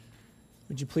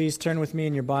Would you please turn with me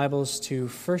in your Bibles to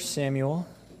 1 Samuel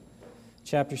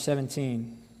chapter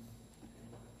 17.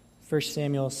 1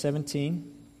 Samuel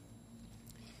 17.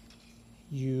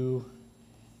 You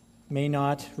may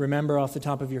not remember off the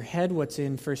top of your head what's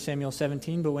in 1 Samuel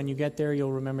 17, but when you get there,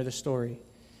 you'll remember the story.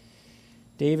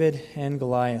 David and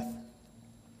Goliath.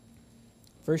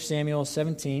 1 Samuel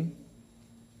 17.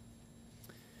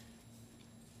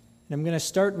 And I'm going to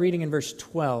start reading in verse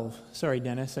 12. Sorry,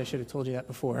 Dennis, I should have told you that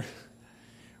before.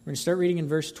 We're going to start reading in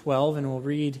verse 12, and we'll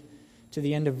read to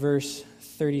the end of verse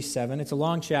 37. It's a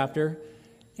long chapter,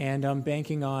 and I'm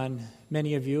banking on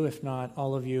many of you, if not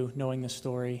all of you, knowing the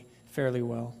story fairly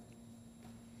well.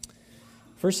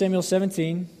 1 Samuel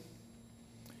 17.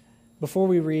 Before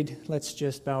we read, let's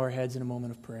just bow our heads in a moment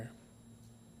of prayer.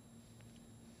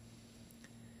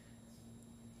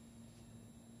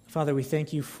 Father, we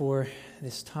thank you for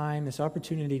this time, this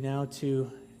opportunity now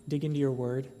to dig into your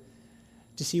word,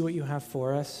 to see what you have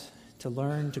for us, to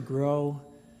learn, to grow,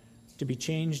 to be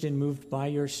changed and moved by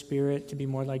your Spirit, to be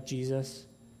more like Jesus.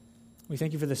 We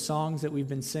thank you for the songs that we've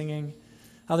been singing,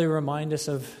 how they remind us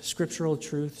of scriptural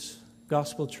truths,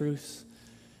 gospel truths,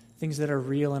 things that are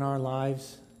real in our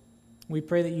lives. We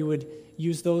pray that you would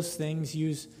use those things,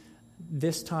 use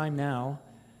this time now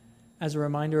as a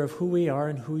reminder of who we are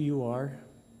and who you are,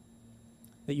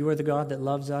 that you are the God that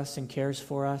loves us and cares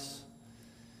for us.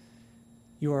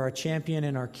 You are our champion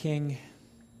and our king,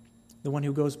 the one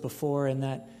who goes before, and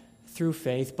that through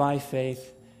faith, by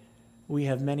faith, we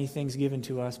have many things given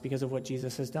to us because of what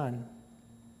Jesus has done.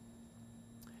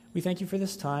 We thank you for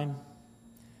this time.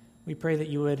 We pray that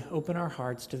you would open our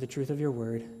hearts to the truth of your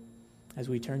word as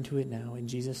we turn to it now. In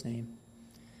Jesus' name,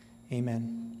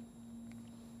 amen.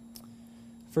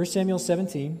 1 Samuel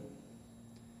 17,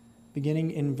 beginning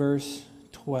in verse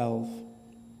 12.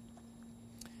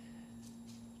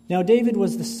 Now David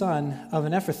was the son of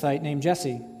an Ephrathite named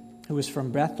Jesse, who was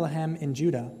from Bethlehem in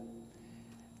Judah.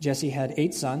 Jesse had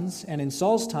 8 sons, and in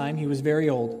Saul's time he was very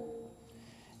old.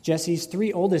 Jesse's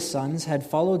 3 oldest sons had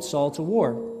followed Saul to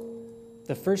war.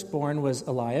 The firstborn was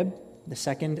Eliab, the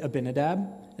second Abinadab,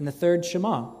 and the third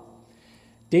Shammah.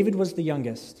 David was the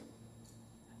youngest.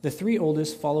 The 3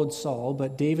 oldest followed Saul,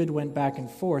 but David went back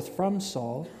and forth from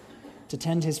Saul to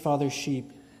tend his father's sheep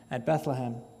at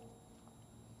Bethlehem.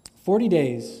 40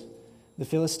 days the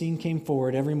Philistine came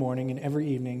forward every morning and every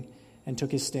evening and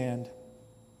took his stand.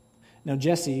 Now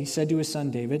Jesse said to his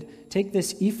son David, "Take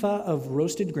this ephah of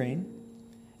roasted grain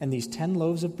and these 10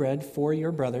 loaves of bread for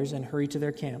your brothers and hurry to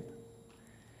their camp.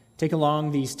 Take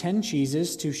along these 10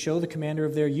 cheeses to show the commander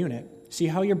of their unit. See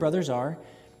how your brothers are,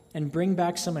 and bring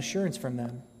back some assurance from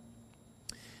them.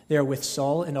 They are with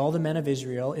Saul and all the men of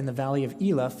Israel in the valley of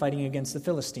Elah fighting against the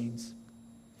Philistines."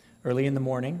 Early in the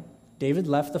morning, David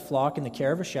left the flock in the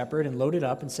care of a shepherd and loaded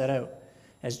up and set out,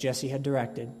 as Jesse had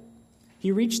directed.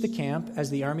 He reached the camp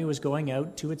as the army was going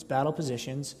out to its battle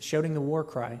positions, shouting the war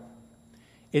cry.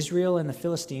 Israel and the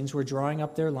Philistines were drawing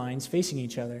up their lines facing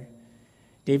each other.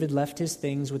 David left his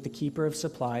things with the keeper of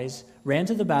supplies, ran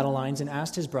to the battle lines, and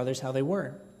asked his brothers how they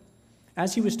were.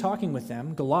 As he was talking with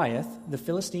them, Goliath, the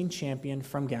Philistine champion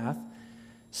from Gath,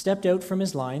 stepped out from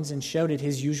his lines and shouted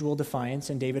his usual defiance,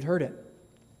 and David heard it.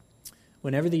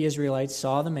 Whenever the Israelites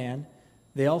saw the man,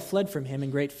 they all fled from him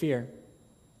in great fear.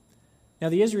 Now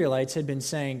the Israelites had been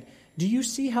saying, "Do you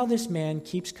see how this man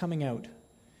keeps coming out?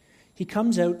 He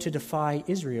comes out to defy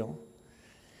Israel.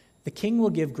 The king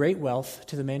will give great wealth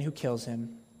to the man who kills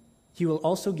him. He will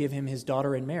also give him his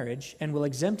daughter in marriage and will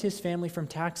exempt his family from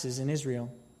taxes in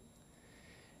Israel."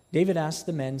 David asked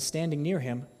the men standing near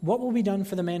him, "What will be done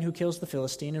for the man who kills the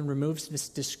Philistine and removes this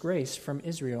disgrace from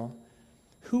Israel?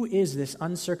 Who is this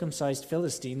uncircumcised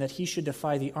Philistine that he should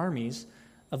defy the armies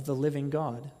of the living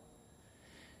God?"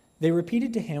 They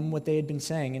repeated to him what they had been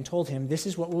saying and told him, "This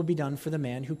is what will be done for the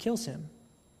man who kills him."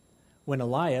 When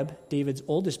Eliab, David's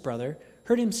oldest brother,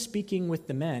 heard him speaking with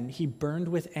the men, he burned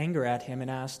with anger at him and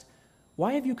asked,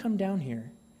 "Why have you come down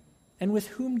here? And with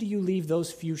whom do you leave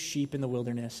those few sheep in the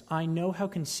wilderness? I know how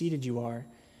conceited you are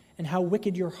and how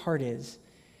wicked your heart is.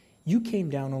 You came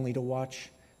down only to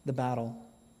watch the battle."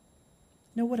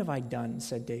 "No, what have I done?"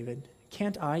 said David.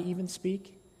 "Can't I even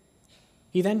speak?"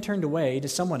 He then turned away to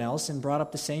someone else and brought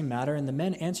up the same matter, and the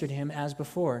men answered him as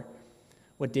before.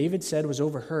 What David said was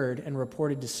overheard and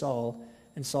reported to Saul,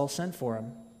 and Saul sent for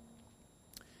him.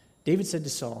 David said to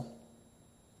Saul,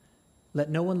 "Let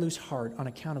no one lose heart on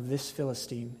account of this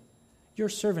Philistine. Your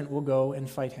servant will go and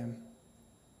fight him."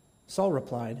 Saul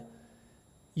replied,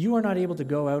 "You are not able to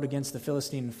go out against the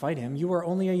Philistine and fight him. You are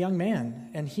only a young man,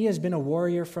 and he has been a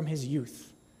warrior from his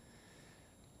youth."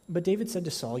 But David said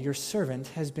to Saul, "Your servant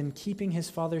has been keeping his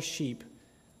father's sheep.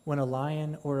 when a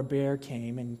lion or a bear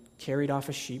came and carried off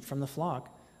a sheep from the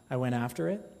flock. I went after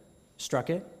it, struck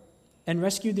it, and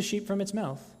rescued the sheep from its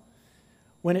mouth.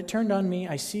 When it turned on me,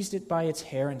 I seized it by its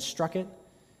hair and struck it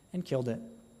and killed it.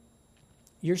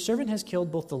 Your servant has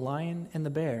killed both the lion and the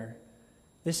bear.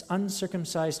 This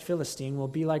uncircumcised Philistine will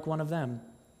be like one of them,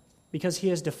 because he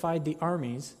has defied the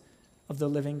armies of the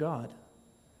living God.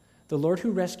 The Lord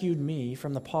who rescued me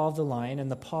from the paw of the lion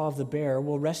and the paw of the bear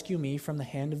will rescue me from the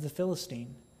hand of the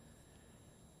Philistine.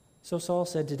 So Saul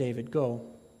said to David, "Go,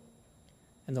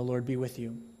 and the Lord be with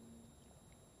you."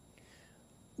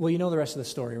 Well, you know the rest of the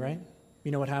story, right?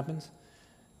 You know what happens?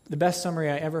 The best summary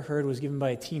I ever heard was given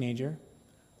by a teenager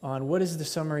on what is the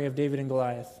summary of David and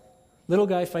Goliath. Little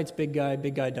guy fights big guy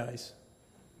dies.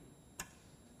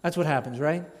 That's what happens,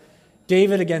 right?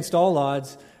 David, against all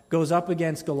odds, goes up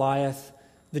against Goliath,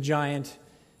 the giant,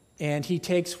 and he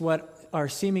takes what are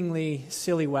seemingly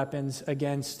silly weapons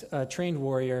against a trained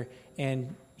warrior,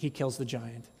 and he kills the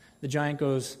giant. The giant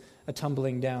goes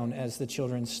tumbling down, as the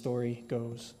children's story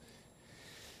goes.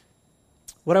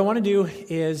 What I want to do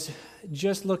is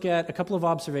just look at a couple of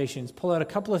observations, pull out a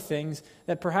couple of things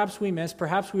that perhaps we miss,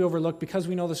 perhaps we overlook because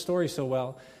we know the story so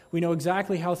well. We know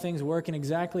exactly how things work and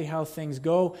exactly how things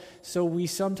go, so we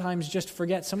sometimes just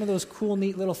forget some of those cool,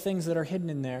 neat little things that are hidden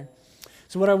in there.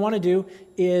 So what I want to do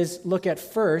is look at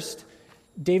first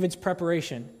David's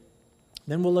preparation.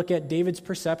 Then we'll look at David's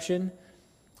perception,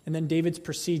 and then David's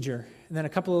procedure, and then a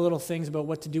couple of little things about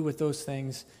what to do with those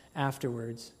things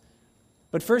afterwards.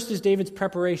 But first is David's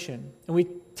preparation. And we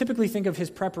typically think of his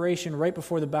preparation right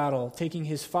before the battle, taking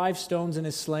his 5 stones in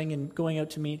his sling and going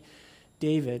out to meet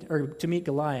David, or to meet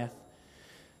Goliath.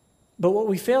 But what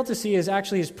we fail to see is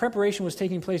actually his preparation was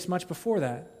taking place much before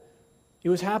that. It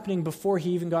was happening before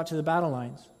he even got to the battle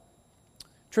lines.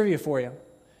 Trivia for you.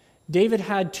 David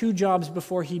had 2 jobs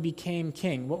before he became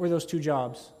king. What were those 2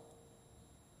 jobs?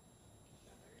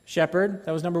 Shepherd,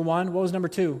 that was number 1. What was number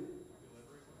 2?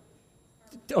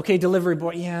 Okay, delivery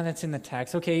boy. Yeah, that's in the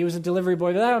text. Okay, he was a delivery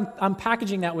boy. But I'm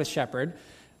packaging that with shepherd.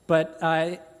 But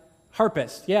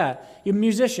harpist, yeah. A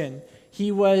musician.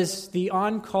 He was the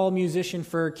on-call musician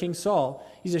for King Saul.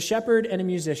 He's a shepherd and a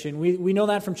musician. We know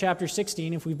that from chapter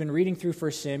 16, if we've been reading through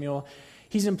 1 Samuel.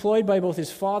 He's employed by both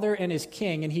his father and his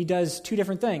king, and he does 2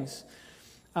 different things.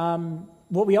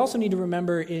 What we also need to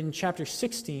remember in chapter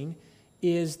 16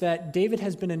 is that David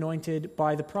has been anointed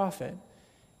by the prophet.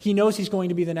 He knows he's going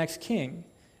to be the next king.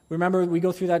 Remember, we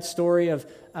go through that story of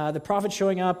the prophet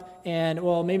showing up, and,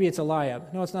 well, maybe it's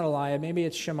Eliab. No, it's not Eliab. Maybe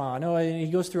it's Shammah. No, and he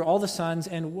goes through all the sons,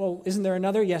 and, well, isn't there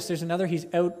another? Yes, there's another. He's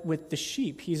out with the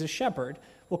sheep. He's a shepherd.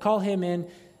 We'll call him in.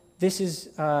 This is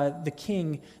the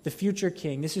king, the future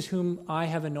king. This is whom I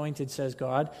have anointed, says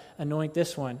God. Anoint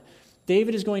this one.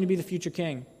 David is going to be the future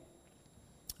king.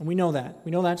 And we know that.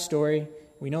 We know that story.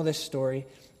 We know this story.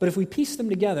 But if we piece them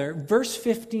together, verse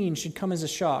 15 should come as a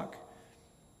shock.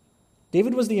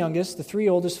 David was the youngest, the 3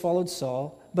 oldest followed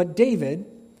Saul, but David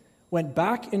went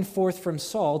back and forth from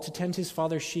Saul to tend his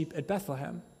father's sheep at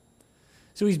Bethlehem.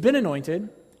 So he's been anointed,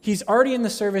 he's already in the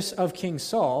service of King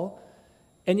Saul,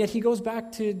 and yet he goes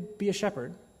back to be a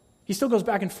shepherd. He still goes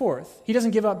back and forth. He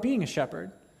doesn't give up being a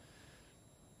shepherd.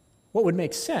 What would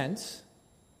make sense,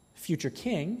 future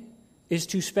king, is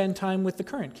to spend time with the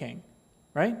current king,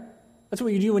 right? That's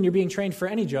what you do when you're being trained for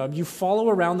any job. You follow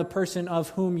around the person of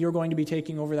whom you're going to be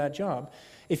taking over that job.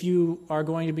 If you are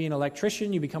going to be an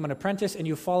electrician, you become an apprentice, and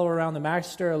you follow around the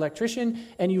master electrician,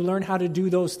 and you learn how to do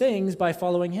those things by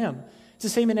following him. It's the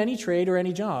same in any trade or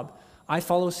any job. I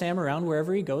follow Sam around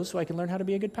wherever he goes so I can learn how to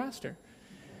be a good pastor.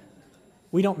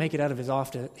 We don't make it out of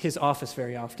his office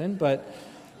very often, but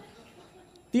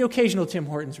the occasional Tim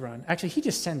Hortons run. Actually, he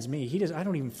just sends me. I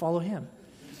don't even follow him.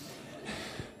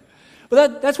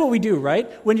 But that's what we do, right?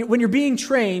 When you're being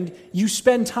trained, you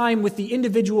spend time with the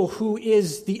individual who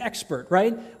is the expert,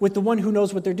 right? With the one who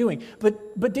knows what they're doing.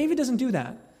 But David doesn't do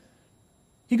that.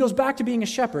 He goes back to being a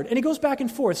shepherd, and he goes back and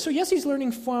forth. So yes, he's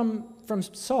learning from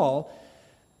Saul,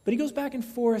 but he goes back and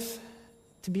forth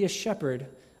to be a shepherd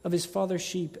of his father's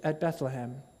sheep at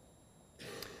Bethlehem.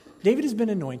 David has been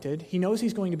anointed. He knows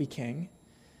he's going to be king,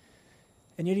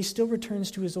 and yet he still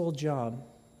returns to his old job.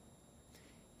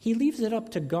 He leaves it up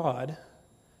to God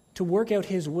to work out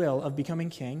his will of becoming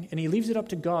king, and he leaves it up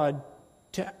to God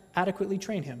to adequately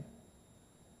train him.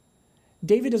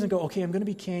 David doesn't go, okay, I'm going to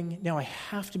be king. Now I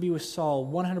have to be with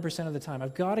Saul 100% of the time.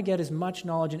 I've got to get as much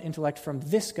knowledge and intellect from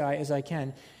this guy as I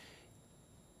can.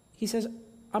 He says,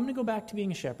 I'm going to go back to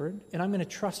being a shepherd, and I'm going to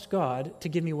trust God to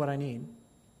give me what I need.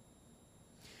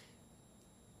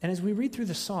 And as we read through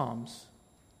the Psalms,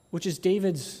 which is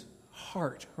David's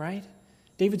heart, right?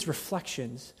 David's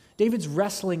reflections, David's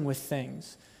wrestling with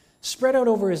things. Spread out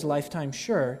over his lifetime,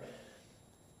 sure,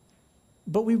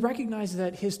 but we recognize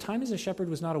that his time as a shepherd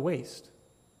was not a waste.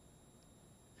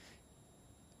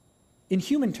 In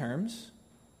human terms,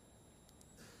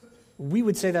 we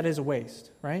would say that is a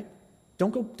waste, right?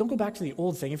 Don't go back to the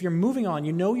old thing. If you're moving on,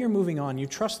 you know you're moving on, you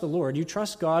trust the Lord, you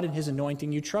trust God and his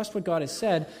anointing, you trust what God has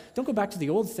said, don't go back to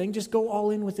the old thing, just go all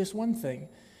in with this one thing.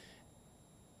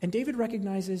 And David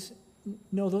recognizes,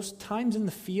 no, those times in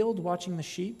the field watching the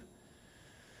sheep,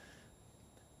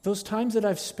 those times that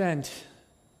I've spent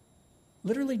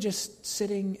literally just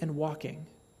sitting and walking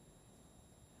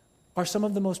are some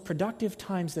of the most productive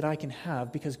times that I can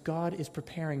have because God is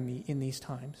preparing me in these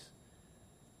times.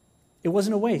 It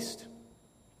wasn't a waste.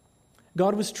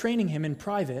 God was training him in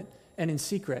private and in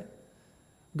secret.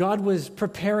 God was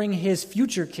preparing his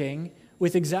future king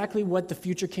with exactly what the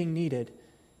future king needed.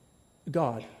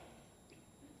 God.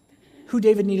 Who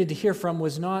David needed to hear from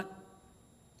was not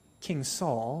King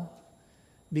Saul,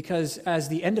 because as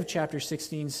the end of chapter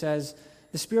 16 says,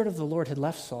 the Spirit of the Lord had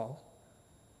left Saul.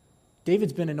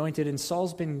 David's been anointed and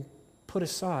Saul's been put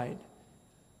aside.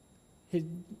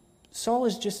 Saul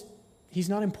is just, he's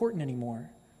not important anymore.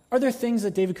 Are there things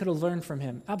that David could have learned from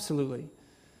him? Absolutely.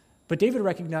 But David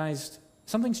recognized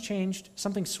something's changed,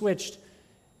 something switched,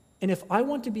 and if I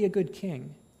want to be a good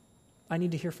king, I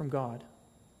need to hear from God.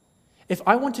 If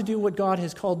I want to do what God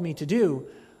has called me to do,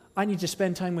 I need to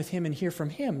spend time with him and hear from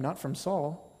him, not from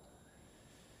Saul.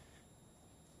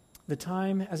 The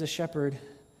time as a shepherd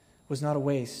was not a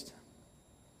waste.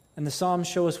 And the Psalms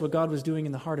show us what God was doing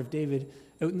in the heart of David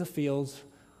out in the fields,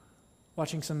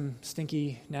 watching some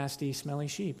stinky, nasty, smelly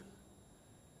sheep.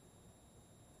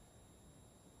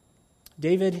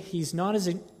 David, he's not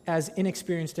as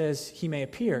inexperienced as he may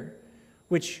appear,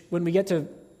 which when we get to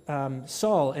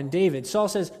Saul and David, Saul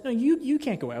says, no, you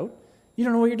can't go out. You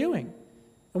don't know what you're doing.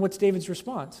 And what's David's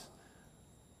response?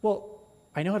 Well,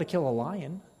 I know how to kill a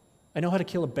lion. I know how to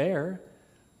kill a bear.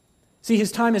 See,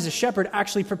 his time as a shepherd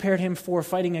actually prepared him for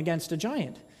fighting against a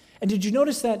giant. And did you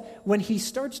notice that when he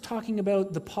starts talking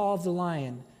about the paw of the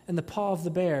lion and the paw of the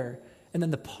bear and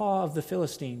then the paw of the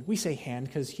Philistine, we say hand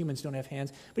because humans don't have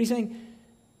hands, but he's saying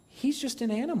he's just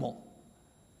an animal,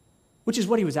 which is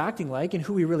what he was acting like and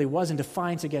who he really was in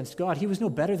defiance against God. He was no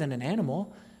better than an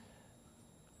animal.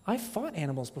 I've fought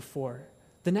animals before,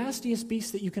 the nastiest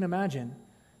beasts that you can imagine.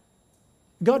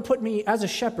 God put me as a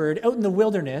shepherd out in the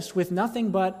wilderness with nothing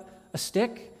but a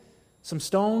stick, some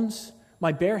stones,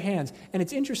 my bare hands. And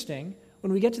it's interesting,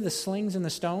 when we get to the slings and the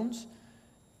stones,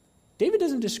 David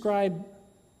doesn't describe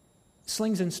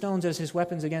slings and stones as his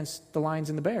weapons against the lions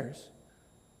and the bears.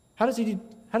 How does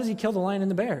he kill the lion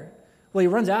and the bear? Well, he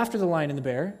runs after the lion and the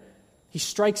bear. He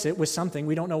strikes it with something,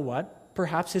 we don't know what,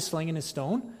 perhaps his sling and his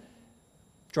stone,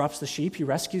 drops the sheep, he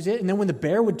rescues it, and then when the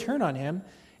bear would turn on him,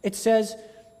 it says,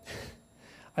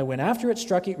 I went after it,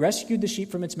 struck it, rescued the sheep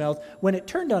from its mouth. When it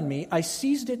turned on me, I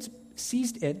seized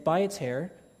it by its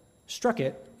hair, struck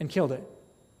it, and killed it.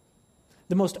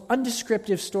 The most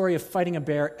undescriptive story of fighting a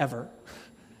bear ever.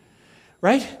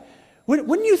 Right?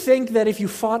 Wouldn't you think that if you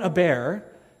fought a bear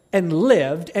and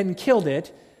lived and killed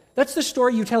it, that's the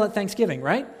story you tell at Thanksgiving,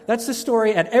 right? That's the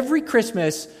story at every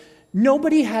Christmas.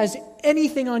 Nobody has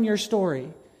anything on your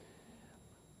story.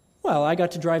 Well, I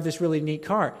got to drive this really neat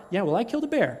car. Yeah, well, I killed a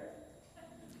bear.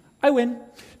 I win.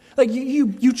 Like,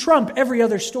 you trump every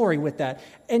other story with that.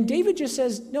 And David just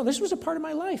says, no, this was a part of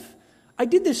my life. I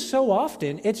did this so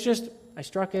often. It's just, I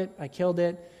struck it, I killed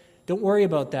it. Don't worry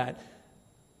about that.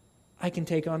 I can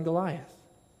take on Goliath.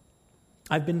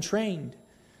 I've been trained.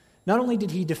 Not only did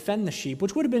he defend the sheep,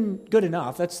 which would have been good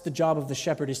enough, that's the job of the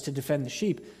shepherd, is to defend the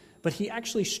sheep, but he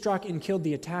actually struck and killed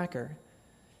the attacker.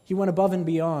 He went above and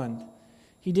beyond.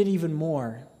 He did even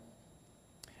more.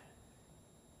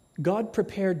 God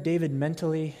prepared David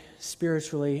mentally,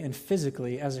 spiritually, and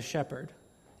physically as a shepherd.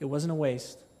 It wasn't a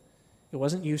waste. It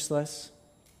wasn't useless.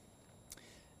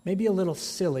 Maybe a little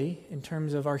silly in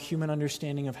terms of our human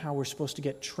understanding of how we're supposed to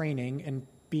get training and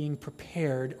being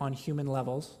prepared on human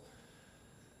levels.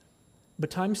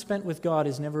 But time spent with God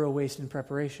is never a waste in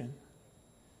preparation.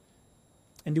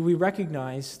 And do we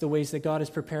recognize the ways that God is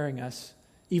preparing us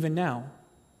even now?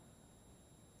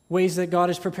 Ways that God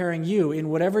is preparing you in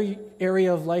whatever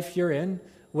area of life you're in,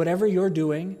 whatever you're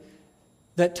doing,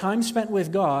 that time spent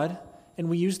with God, and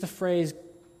we use the phrase,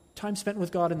 time spent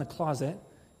with God in the closet,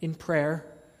 in prayer,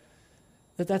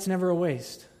 that's never a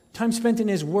waste. Time spent in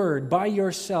His Word, by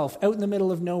yourself, out in the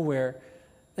middle of nowhere,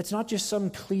 that's not just some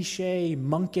cliche,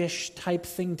 monkish type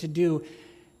thing to do.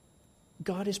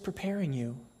 God is preparing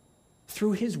you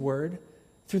through His Word,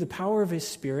 through the power of His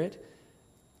Spirit.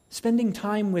 Spending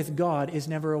time with God is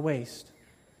never a waste.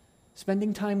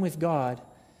 Spending time with God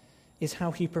is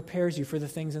how he prepares you for the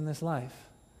things in this life,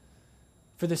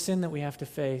 for the sin that we have to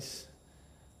face,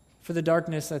 for the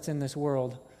darkness that's in this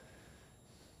world,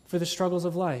 for the struggles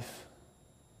of life,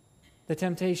 the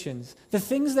temptations, the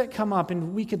things that come up,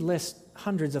 and we could list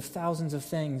hundreds of thousands of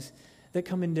things that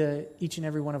come into each and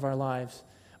every one of our lives.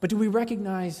 But do we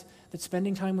recognize that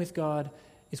spending time with God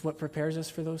is what prepares us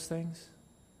for those things?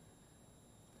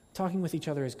 Talking with each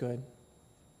other is good.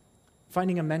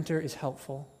 Finding a mentor is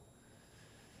helpful.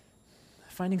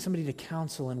 Finding somebody to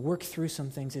counsel and work through some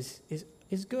things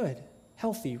is good,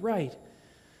 healthy, right.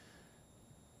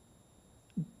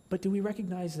 But do we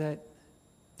recognize that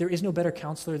there is no better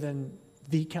counselor than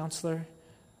the counselor?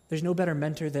 There's no better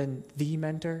mentor than the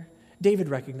mentor? David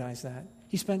recognized that.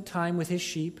 He spent time with his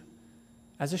sheep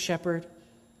as a shepherd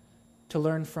to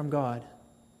learn from God.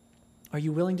 Are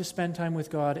you willing to spend time with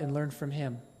God and learn from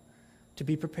him to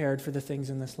be prepared for the things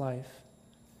in this life?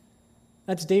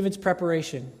 That's David's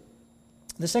preparation.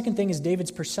 The second thing is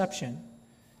David's perception.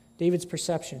 David's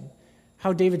perception.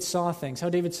 How David saw things, how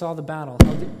David saw the battle.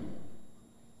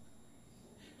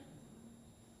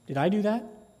 Did I do that?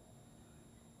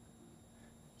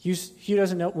 Hugh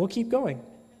doesn't know. We'll keep going.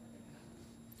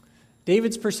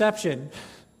 David's perception.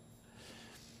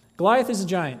 Goliath is a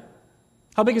giant.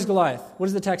 How big is Goliath? What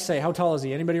does the text say? How tall is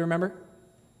he? Anybody remember?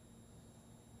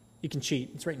 You can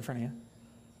cheat. It's right in front of you.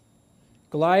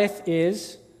 Goliath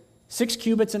is 6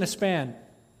 cubits in a span.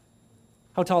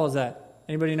 How tall is that?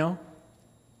 Anybody know?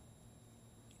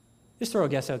 Just throw a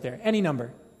guess out there. Any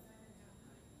number.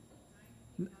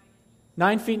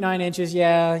 9 feet 9 inches.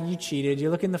 Yeah, you cheated. You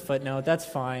look in the footnote. That's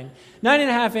fine.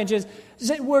 9.5 inches.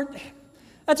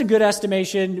 That's a good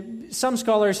estimation. Some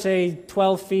scholars say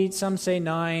 12 feet. Some say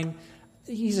 9.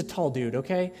 He's a tall dude,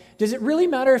 okay? Does it really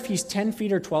matter if he's 10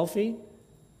 feet or 12 feet?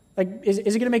 Like, is it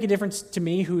going to make a difference to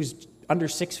me who's under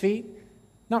 6 feet?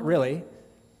 Not really.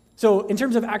 So in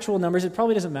terms of actual numbers, it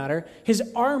probably doesn't matter. His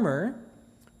armor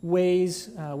weighs,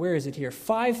 where is it here?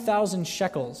 5,000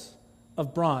 shekels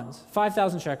of bronze.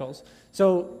 5,000 shekels.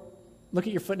 So look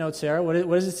at your footnote, Sarah. What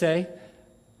does it say?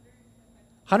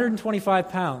 125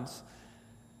 pounds.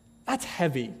 That's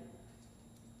heavy.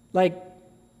 Like,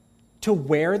 to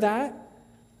wear that,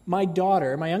 my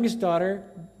youngest daughter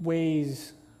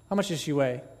weighs, how much does she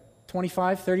weigh?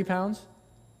 25, 30 pounds?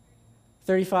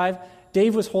 35?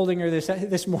 Dave was holding her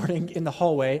this morning in the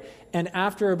hallway, and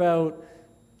after about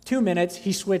 2 minutes,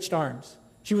 he switched arms.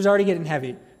 She was already getting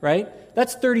heavy, right?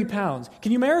 That's 30 pounds.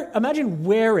 Can you imagine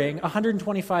wearing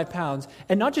 125 pounds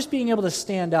and not just being able to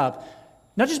stand up,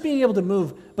 not just being able to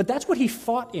move, but that's what he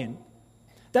fought in.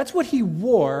 That's what he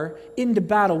wore into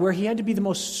battle, where he had to be the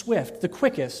most swift, the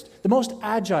quickest, the most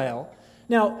agile.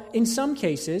 Now, in some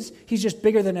cases, he's just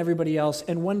bigger than everybody else,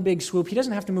 and one big swoop, he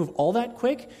doesn't have to move all that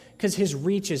quick because his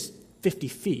reach is 50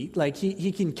 feet. Like,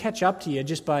 he can catch up to you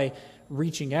just by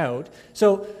reaching out.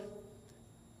 So,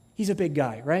 he's a big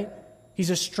guy, right? He's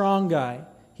a strong guy.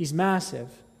 He's massive.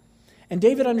 And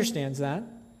David understands that.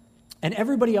 And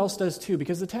everybody else does too,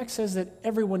 because the text says that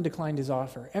everyone declined his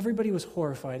offer. Everybody was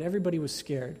horrified. Everybody was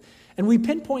scared. And we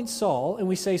pinpoint Saul, and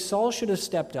we say Saul should have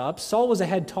stepped up. Saul was a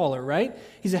head taller, right?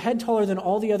 He's a head taller than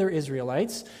all the other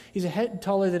Israelites. He's a head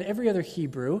taller than every other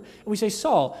Hebrew. And we say,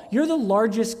 Saul, you're the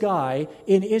largest guy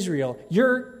in Israel.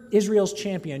 You're Israel's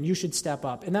champion. You should step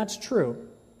up. And that's true.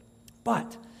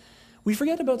 But we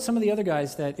forget about some of the other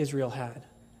guys that Israel had.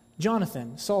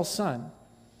 Jonathan, Saul's son.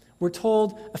 We're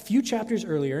told a few chapters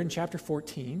earlier, in chapter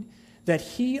 14, that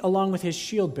he, along with his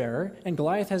shield bearer, and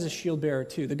Goliath has a shield bearer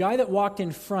too, the guy that walked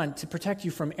in front to protect you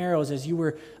from arrows as you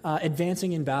were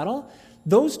advancing in battle,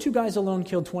 those two guys alone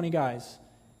killed 20 guys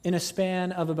in a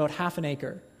span of about half an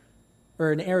acre,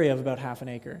 or an area of about half an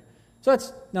acre. So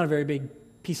that's not a very big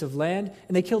piece of land,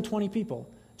 and they killed 20 people.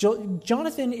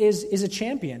 Jonathan is a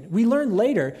champion. We learn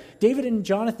later, David and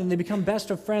Jonathan, they become best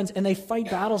of friends, and they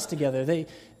fight battles together.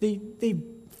 They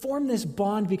form this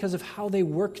bond because of how they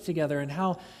work together and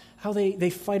how they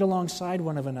fight alongside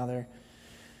one of another.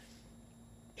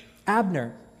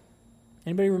 Abner.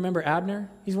 Anybody remember Abner?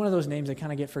 He's one of those names that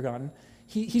kind of get forgotten.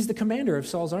 He's the commander of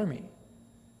Saul's army.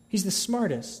 He's the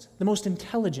smartest, the most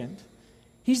intelligent.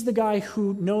 He's the guy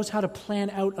who knows how to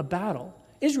plan out a battle.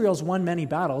 Israel's won many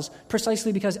battles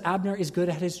precisely because Abner is good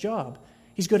at his job.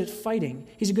 He's good at fighting.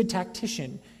 He's a good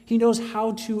tactician. He knows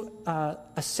how to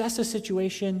assess a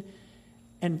situation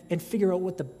and figure out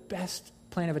what the best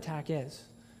plan of attack is.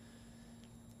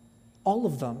 All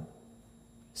of them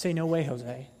say, no way,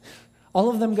 Jose. All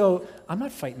of them go, I'm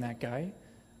not fighting that guy.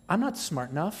 I'm not smart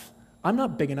enough. I'm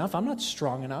not big enough. I'm not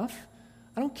strong enough.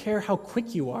 I don't care how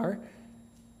quick you are.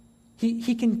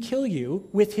 He can kill you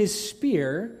with his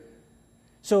spear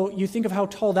So you think of how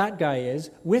tall that guy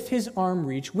is, with his arm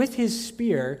reach, with his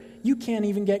spear, you can't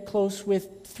even get close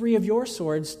with 3 of your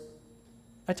swords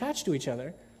attached to each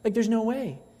other. Like, there's no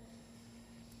way.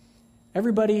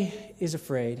 Everybody is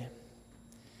afraid.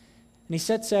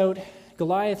 And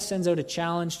Goliath sends out a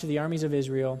challenge to the armies of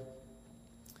Israel.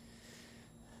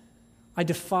 I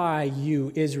defy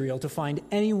you, Israel, to find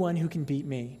anyone who can beat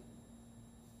me.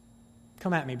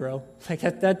 Come at me, bro. Like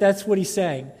that's what he's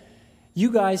saying.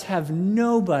 You guys have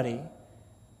nobody.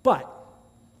 But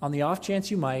on the off chance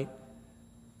you might,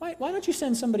 why don't you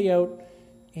send somebody out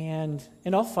and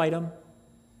I'll fight them.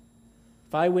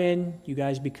 If I win, you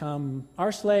guys become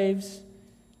our slaves.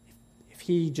 If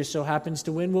he just so happens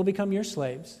to win, we'll become your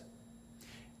slaves.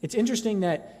 It's interesting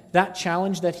that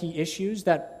challenge that he issues,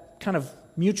 that kind of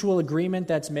mutual agreement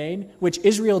that's made, which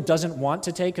Israel doesn't want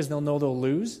to take because they'll know they'll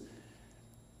lose,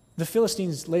 the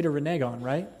Philistines later renege on,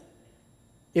 right?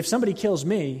 If somebody kills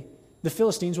me, the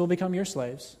Philistines will become your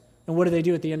slaves. And what do they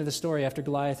do at the end of the story after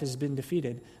Goliath has been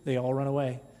defeated? They all run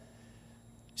away.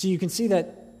 So you can see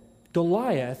that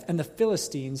Goliath and the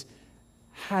Philistines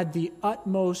had the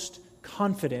utmost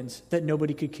confidence that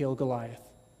nobody could kill Goliath.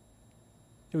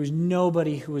 There was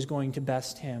nobody who was going to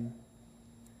best him.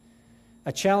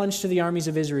 A challenge to the armies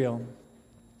of Israel.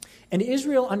 And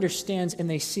Israel understands and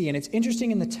they see, and it's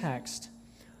interesting in the text,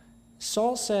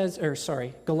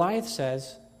 Goliath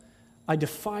says, I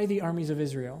defy the armies of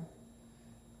Israel,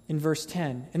 in verse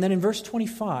 10. And then in verse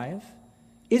 25,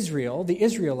 Israel, the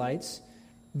Israelites,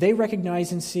 they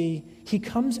recognize and see he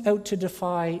comes out to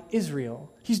defy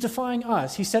Israel. He's defying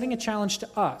us. He's setting a challenge to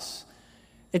us.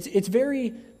 It's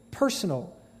very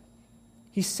personal.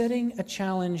 He's setting a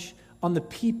challenge on the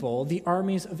people, the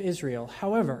armies of Israel.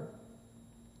 However,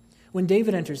 when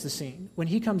David enters the scene, when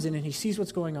he comes in and he sees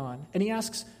what's going on, and he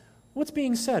asks, what's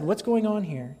being said? What's going on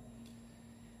here?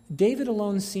 David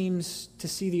alone seems to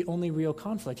see the only real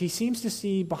conflict. He seems to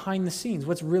see behind the scenes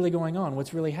what's really going on,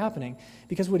 what's really happening.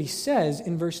 Because what he says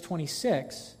in verse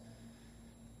 26,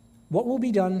 what will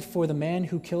be done for the man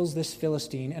who kills this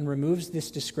Philistine and removes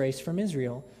this disgrace from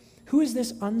Israel? Who is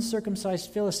this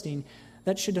uncircumcised Philistine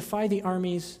that should defy the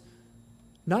armies,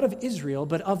 not of Israel,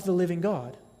 but of the living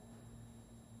God?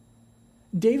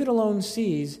 David alone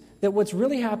sees that what's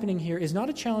really happening here is not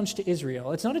a challenge to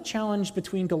Israel. It's not a challenge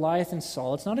between Goliath and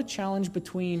Saul. It's not a challenge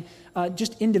between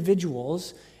just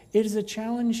individuals. It is a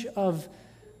challenge of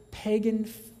pagan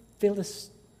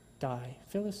Philistines.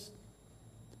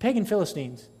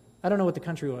 I don't know what the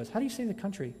country was. How do you say the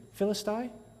country?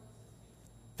 Philistine?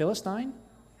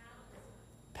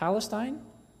 Palestine?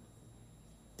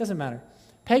 Doesn't matter.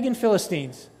 Pagan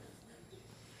Philistines.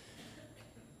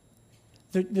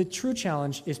 The true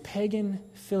challenge is pagan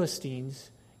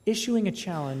Philistines issuing a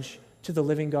challenge to the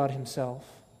living God himself.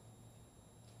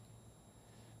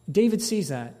 David sees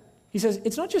that. He says,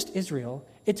 it's not just Israel,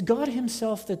 it's God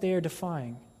himself that they are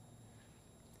defying.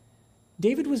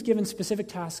 David was given specific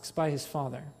tasks by his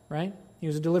father, right? He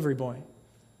was a delivery boy.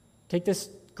 Take this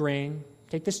grain,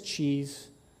 take this cheese,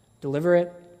 deliver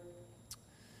it.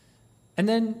 And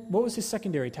then what was his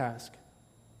secondary task?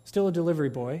 Still a delivery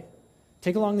boy.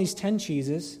 Take along these 10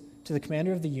 cheeses to the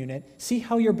commander of the unit, see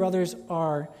how your brothers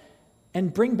are,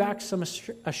 and bring back some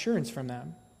assurance from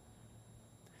them.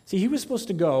 See, he was supposed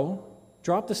to go,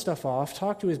 drop the stuff off,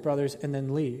 talk to his brothers, and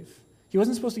then leave. He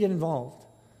wasn't supposed to get involved.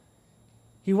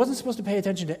 He wasn't supposed to pay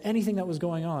attention to anything that was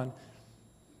going on.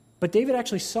 But David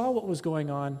actually saw what was going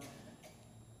on,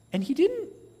 and he didn't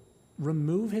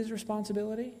remove his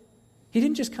responsibility. He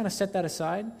didn't just kind of set that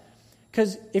aside.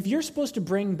 Because if you're supposed to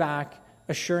bring back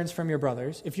assurance from your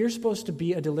brothers, if you're supposed to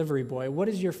be a delivery boy, what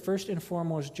is your first and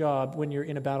foremost job when you're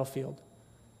in a battlefield?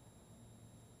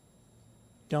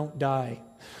 Don't die.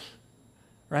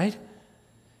 Right?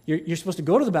 You're supposed to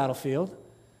go to the battlefield,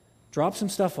 drop some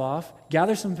stuff off,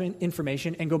 gather some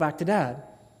information, and go back to dad.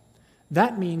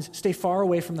 That means stay far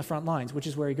away from the front lines, which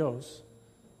is where he goes.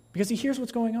 Because he hears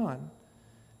what's going on. And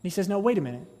he says, no, wait a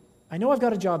minute. I know I've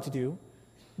got a job to do.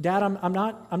 Dad, I'm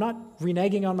not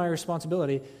reneging on my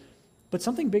responsibility, but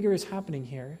something bigger is happening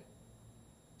here.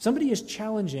 Somebody is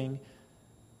challenging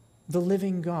the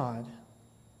living God,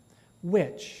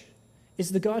 which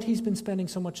is the God he's been spending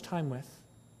so much time with,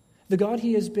 the God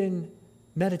he has been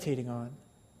meditating on,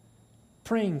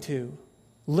 praying to,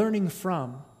 learning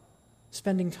from,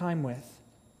 spending time with.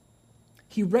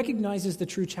 He recognizes the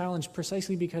true challenge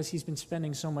precisely because he's been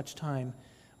spending so much time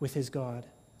with his God.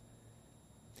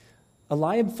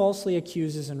 Eliab falsely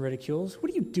accuses and ridicules. What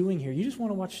are you doing here? You just want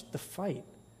to watch the fight.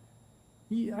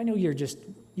 I know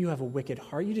you have a wicked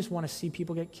heart. You just want to see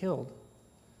people get killed.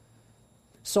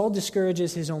 Saul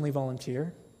discourages his only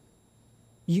volunteer.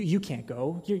 You can't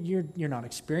go. You're not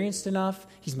experienced enough.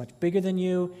 He's much bigger than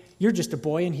you. You're just a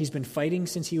boy, and he's been fighting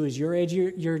since he was your age.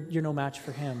 You're no match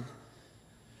for him.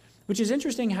 Which is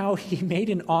interesting how he made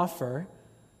an offer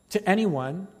to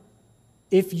anyone.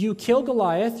 If you kill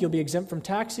Goliath, you'll be exempt from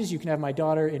taxes. You can have my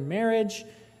daughter in marriage.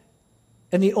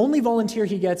 And the only volunteer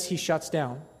he gets, he shuts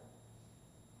down.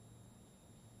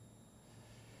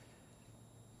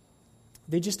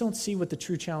 They just don't see what the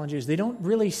true challenge is. They don't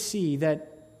really see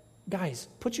that, guys,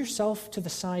 put yourself to the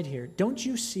side here. Don't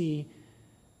you see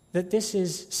that this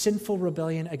is sinful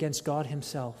rebellion against God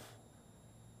himself?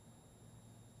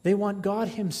 They want God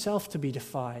himself to be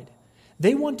defied.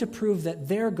 They want to prove that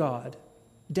their God,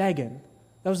 Dagon,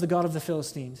 that was the god of the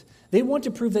Philistines, they want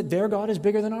to prove that their God is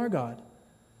bigger than our God.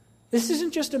 This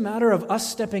isn't just a matter of us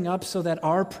stepping up so that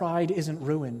our pride isn't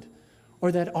ruined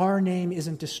or that our name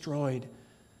isn't destroyed.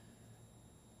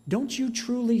 Don't you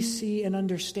truly see and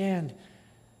understand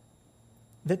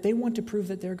that they want to prove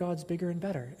that their God's bigger and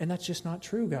better? And that's just not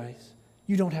true, guys.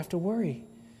 You don't have to worry.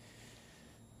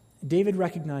 David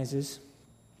recognizes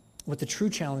what the true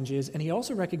challenge is, and he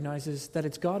also recognizes that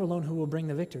it's God alone who will bring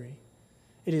the victory.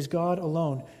 It is God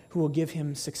alone who will give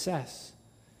him success.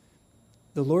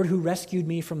 The Lord who rescued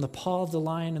me from the paw of the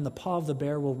lion and the paw of the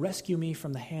bear will rescue me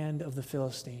from the hand of the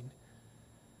Philistine.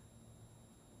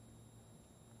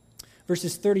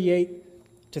 Verses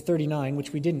 38 to 39,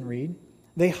 which we didn't read,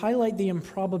 they highlight the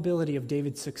improbability of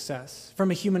David's success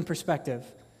from a human perspective.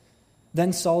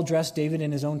 Then Saul dressed David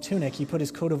in his own tunic. He put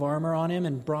his coat of armor on him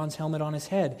and bronze helmet on his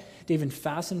head. David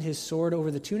fastened his sword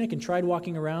over the tunic and tried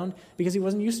walking around because he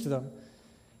wasn't used to them.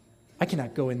 I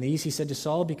cannot go in these, he said to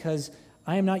Saul, because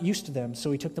I am not used to them.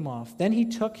 So he took them off. Then he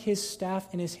took his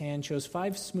staff in his hand, chose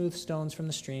 5 smooth stones from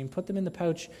the stream, put them in the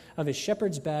pouch of his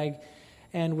shepherd's bag,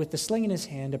 and with the sling in his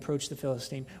hand, approached the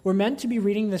Philistine. We're meant to be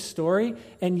reading this story,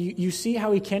 and you see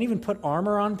how he can't even put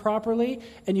armor on properly,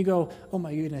 and you go, oh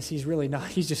my goodness, he's really not,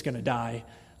 he's just going to die.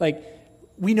 Like,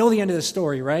 we know the end of the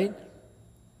story, right?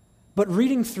 But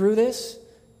reading through this,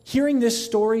 hearing this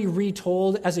story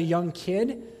retold as a young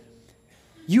kid,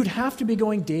 you'd have to be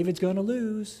going, David's going to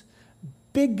lose.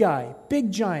 Big guy,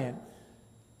 big giant,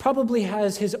 probably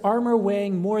has his armor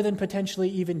weighing more than potentially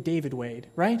even David weighed,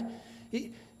 right?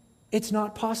 It's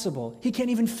not possible. He can't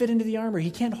even fit into the armor.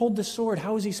 He can't hold the sword.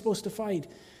 How is he supposed to fight?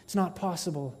 It's not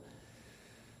possible.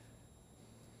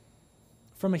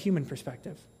 From a human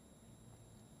perspective.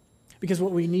 Because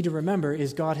what we need to remember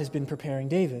is God has been preparing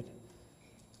David.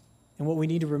 And what we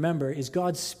need to remember is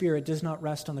God's Spirit does not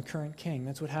rest on the current king.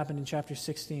 That's what happened in chapter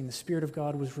 16. The Spirit of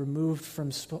God was removed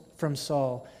from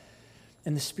Saul.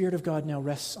 And the Spirit of God now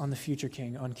rests on the future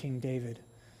king, on King David.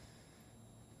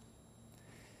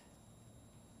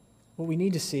 What we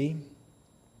need to see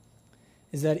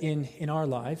is that in our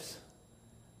lives,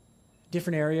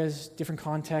 different areas, different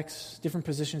contexts, different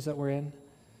positions that we're in,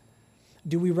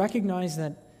 do we recognize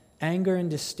that anger and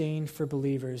disdain for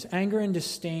believers, anger and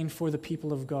disdain for the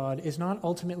people of God is not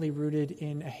ultimately rooted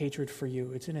in a hatred for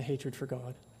you, it's in a hatred for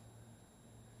God?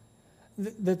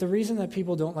 That the reason that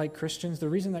people don't like Christians, the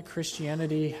reason that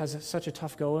Christianity has such a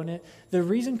tough go in it, the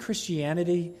reason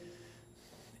Christianity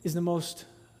is the most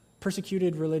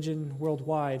persecuted religion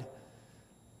worldwide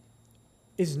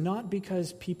is not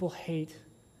because people hate,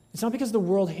 it's not because the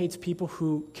world hates people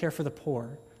who care for the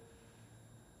poor.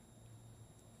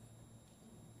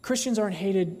 Christians aren't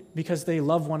hated because they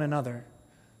love one another.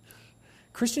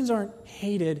 Christians aren't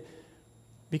hated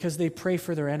because they pray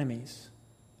for their enemies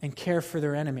and care for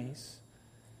their enemies.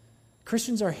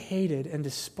 Christians are hated and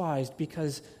despised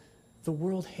because the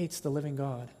world hates the living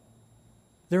God.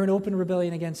 They're in open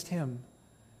rebellion against him.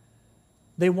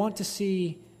 They want to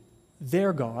see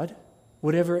their God,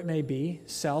 whatever it may be,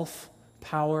 self,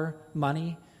 power,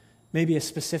 money, maybe a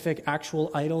specific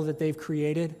actual idol that they've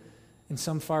created in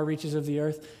some far reaches of the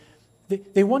earth.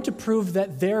 They want to prove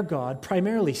that their God,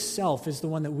 primarily self, is the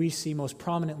one that we see most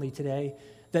prominently today,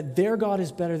 that their God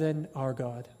is better than our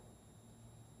God.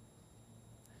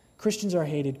 Christians are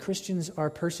hated. Christians are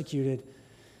persecuted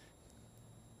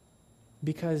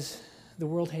because the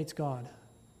world hates God.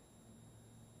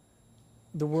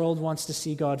 The world wants to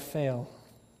see God fail.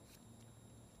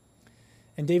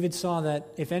 And David saw that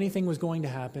if anything was going to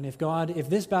happen, if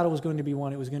this battle was going to be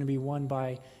won, it was going to be won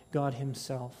by God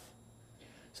himself.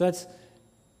 So that's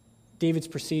David's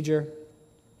procedure.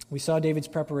 We saw David's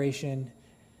preparation.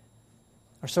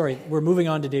 We're moving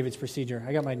on to David's procedure.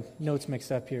 I got my notes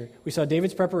mixed up here. We saw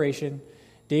David's preparation,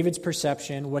 David's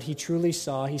perception, what he truly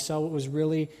saw. He saw what was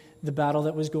really the battle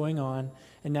that was going on.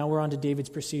 And now we're on to David's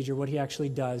procedure, what he actually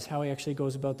does, how he actually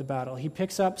goes about the battle. He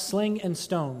picks up sling and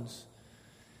stones,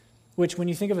 which when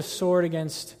you think of a sword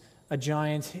against a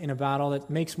giant in a battle that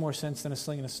makes more sense than a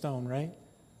sling and a stone, right?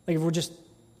 Like if we're just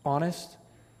honest,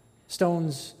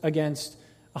 stones against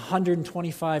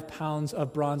 125 pounds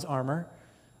of bronze armor,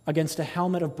 against a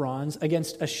helmet of bronze,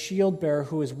 against a shield bearer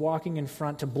who is walking in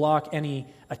front to block any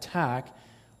attack.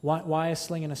 Why a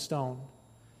sling and a stone?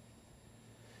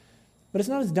 But it's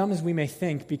not as dumb as we may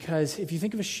think, because if you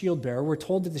think of a shield bearer, we're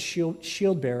told that the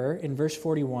shield bearer in verse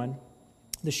 41,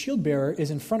 the shield bearer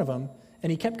is in front of him,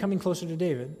 and he kept coming closer to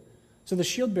David. So the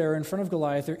shield bearer in front of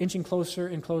Goliath, they're inching closer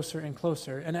and closer and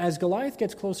closer. And as Goliath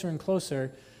gets closer and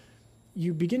closer,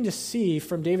 you begin to see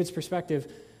from David's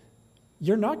perspective,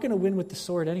 you're not going to win with the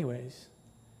sword anyways.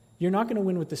 You're not going to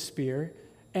win with the spear.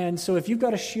 And so if you've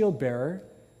got a shield bearer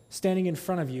standing in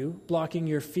front of you, blocking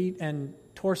your feet and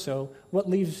torso,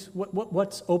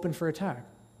 what's open for attack?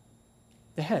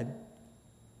 The head.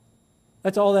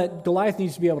 That's all that Goliath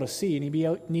needs to be able to see, and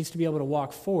he needs to be able to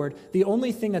walk forward. The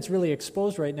only thing that's really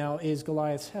exposed right now is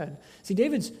Goliath's head. See,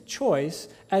 David's choice,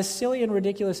 as silly and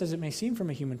ridiculous as it may seem from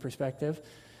a human perspective,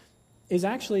 is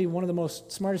actually one of the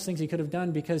most smartest things he could have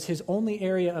done, because his only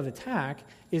area of attack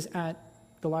is at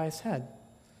Goliath's head.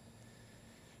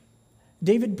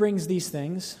 David brings these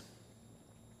things.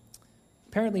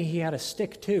 Apparently he had a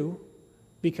stick too,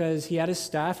 because he had his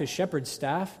staff, his shepherd's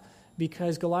staff,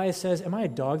 because Goliath says, "Am I a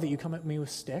dog that you come at me with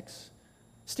sticks?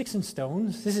 Sticks and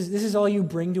stones? This is all you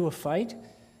bring to a fight?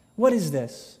 What is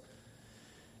this?"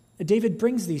 David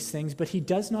brings these things, but he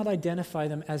does not identify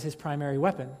them as his primary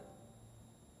weapon.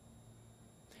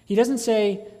 He doesn't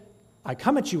say, "I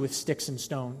come at you with sticks and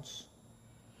stones."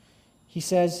 He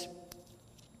says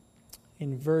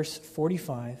in verse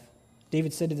 45,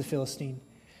 David said to the Philistine,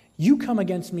 "You come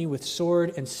against me with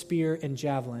sword and spear and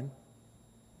javelin,"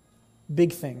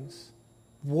 big things,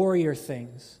 warrior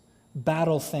things,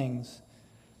 battle things,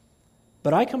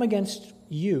 "but I come against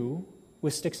you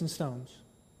with sticks and stones."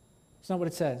 It's not what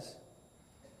it says.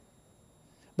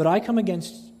 "But I come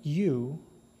against you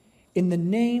in the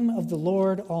name of the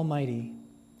Lord Almighty,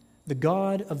 the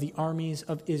God of the armies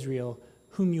of Israel,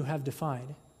 whom you have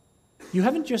defied." You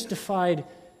haven't just defied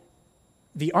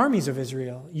the armies of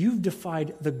Israel, you've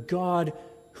defied the God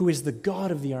who is the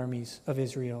God of the armies of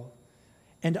Israel.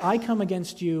 "And I come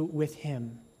against you with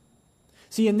him."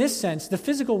 See, in this sense, the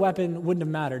physical weapon wouldn't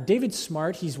have mattered. David's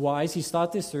smart, he's wise, he's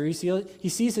thought this through. He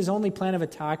sees his only plan of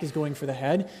attack is going for the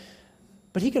head.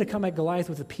 But he could have come at Goliath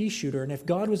with a pea shooter, and if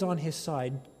God was on his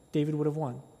side, David would have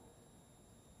won.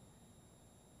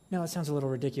 Now, that sounds a little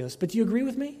ridiculous, but do you agree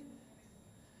with me?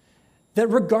 That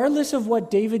regardless of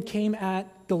what David came at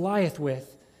Goliath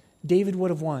with, David would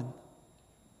have won.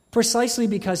 Precisely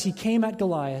because he came at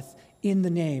Goliath in the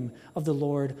name of the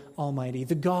Lord Almighty,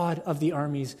 the God of the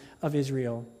armies of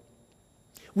Israel.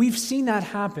 We've seen that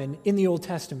happen in the Old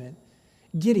Testament.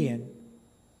 Gideon,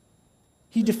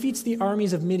 he defeats the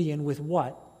armies of Midian with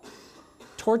what?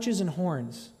 Torches and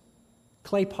horns,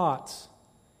 clay pots.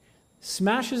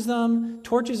 Smashes them,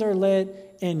 torches are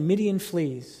lit, and Midian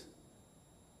flees.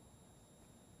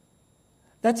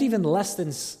 That's even less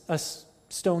than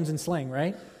stones and sling,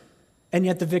 right? And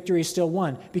yet the victory is still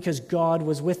won because God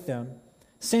was with them.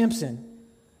 Samson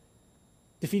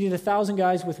defeated 1,000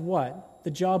 guys with what? The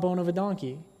jawbone of a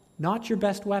donkey. Not your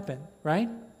best weapon, right?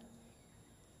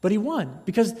 But he won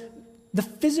because the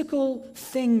physical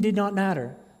thing did not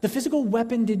matter. The physical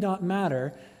weapon did not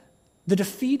matter. The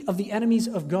defeat of the enemies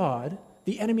of God,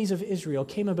 the enemies of Israel,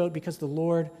 came about because the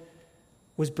Lord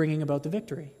was bringing about the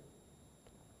victory.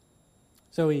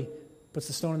 So he puts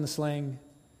the stone in the sling,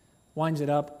 winds it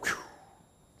up,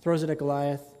 throws it at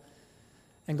Goliath,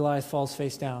 and Goliath falls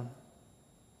face down.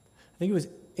 I think it was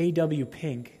A.W.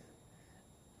 Pink.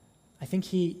 I think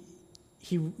he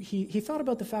thought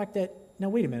about the fact that, now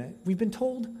wait a minute, we've been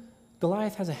told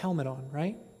Goliath has a helmet on,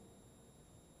 right?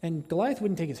 And Goliath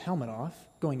wouldn't take his helmet off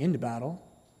going into battle.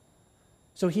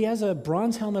 So he has a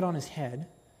bronze helmet on his head.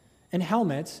 And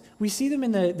helmets, we see them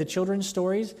in the children's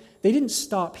stories. They didn't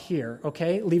stop here,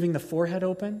 okay, leaving the forehead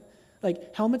open.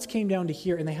 Like, helmets came down to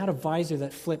here, and they had a visor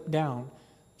that flipped down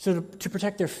so to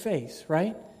protect their face,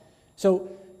 right?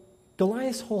 So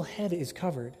Goliath's whole head is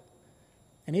covered.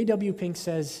 And A.W. Pink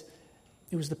says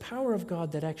it was the power of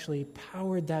God that actually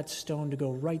powered that stone to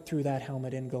go right through that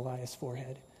helmet in Goliath's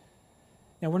forehead.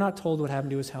 Now, we're not told what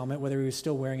happened to his helmet, whether he was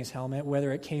still wearing his helmet,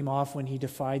 whether it came off when he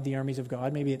defied the armies of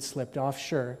God. Maybe it slipped off,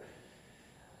 sure.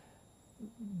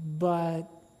 But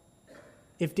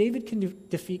if David can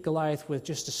defeat Goliath with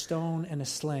just a stone and a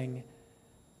sling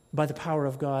by the power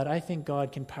of God, I think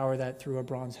God can power that through a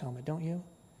bronze helmet, don't you?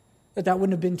 That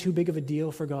wouldn't have been too big of a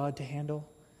deal for God to handle.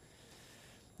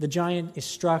 The giant is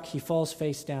struck, he falls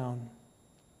face down.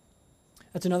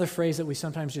 That's another phrase that we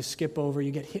sometimes just skip over.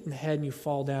 You get hit in the head and you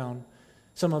fall down.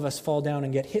 Some of us fall down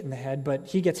and get hit in the head, but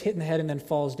he gets hit in the head and then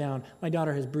falls down. My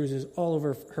daughter has bruises all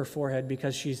over her forehead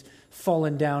because she's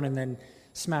fallen down and then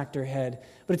smacked her head.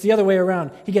 But it's the other way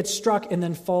around. He gets struck and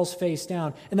then falls face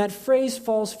down. And that phrase,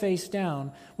 falls face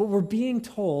down, what we're being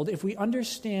told, if we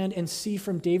understand and see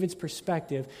from David's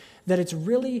perspective, that it's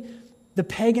really the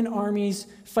pagan armies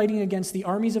fighting against the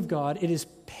armies of God. It is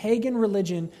pagan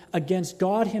religion against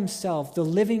God himself, the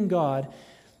living God.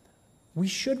 We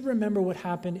should remember what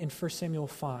happened in 1 Samuel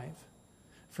 5.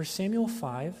 1 Samuel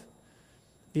 5,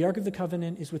 the Ark of the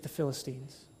Covenant is with the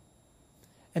Philistines.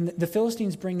 And the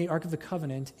Philistines bring the Ark of the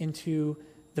Covenant into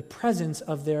the presence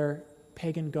of their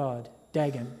pagan god,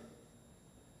 Dagon.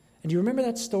 And do you remember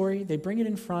that story? They bring it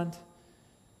in front,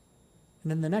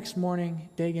 and then the next morning,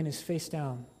 Dagon is face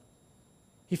down.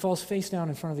 He falls face down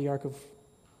in front of the Ark of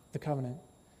the Covenant.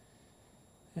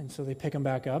 And so they pick him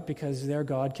back up because their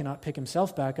God cannot pick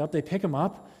himself back up. They pick him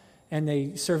up and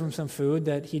they serve him some food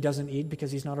that he doesn't eat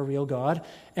because he's not a real God.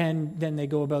 And then they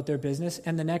go about their business.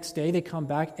 And the next day they come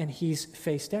back and he's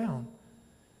face down.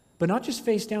 But not just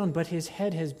face down, but his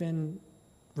head has been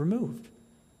removed.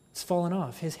 It's fallen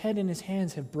off. His head and his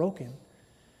hands have broken.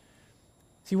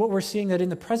 See, what we're seeing that in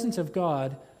the presence of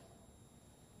God,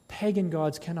 pagan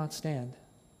gods cannot stand.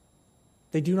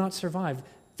 They do not survive.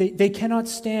 They cannot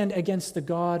stand against the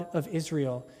God of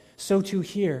Israel. So too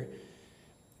here,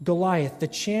 Goliath, the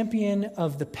champion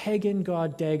of the pagan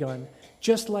god Dagon,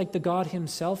 just like the God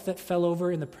himself that fell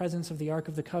over in the presence of the Ark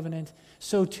of the Covenant,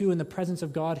 so too in the presence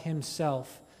of God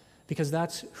himself, because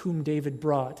that's whom David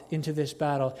brought into this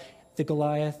battle. The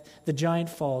Goliath, the giant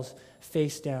falls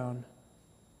face down.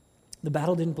 The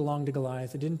battle didn't belong to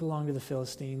Goliath. It didn't belong to the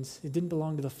Philistines. It didn't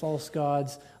belong to the false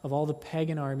gods of all the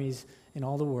pagan armies in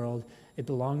all the world. It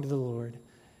belonged to the Lord.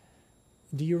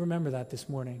 Do you remember that this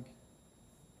morning?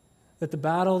 That the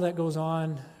battle that goes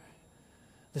on,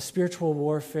 the spiritual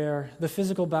warfare, the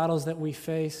physical battles that we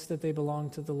face, that they belong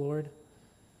to the Lord?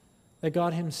 That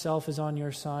God himself is on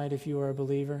your side if you are a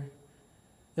believer?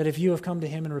 That if you have come to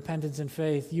him in repentance and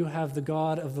faith, you have the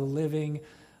God of the living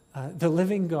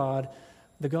God,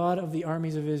 the God of the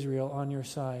armies of Israel on your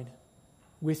side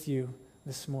with you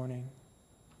this morning.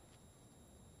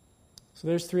 So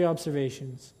there's 3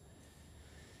 observations.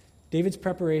 David's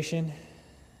preparation,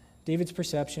 David's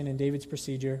perception, and David's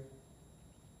procedure.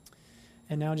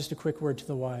 And now just a quick word to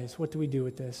the wise. What do we do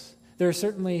with this? There are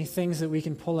certainly things that we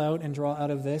can pull out and draw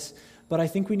out of this, but I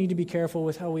think we need to be careful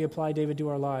with how we apply David to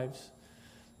our lives.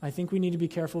 I think we need to be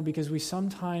careful because we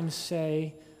sometimes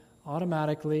say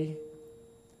automatically,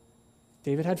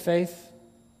 David had faith,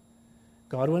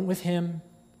 God went with him,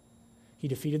 he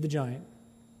defeated the giant.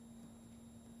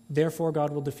 Therefore,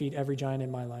 God will defeat every giant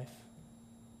in my life.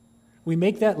 We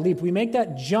make that leap. We make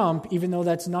that jump, even though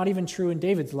that's not even true in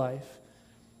David's life.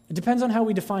 It depends on how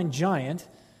we define giant.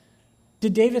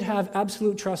 Did David have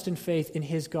absolute trust and faith in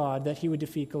his God that he would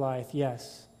defeat Goliath?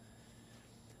 Yes.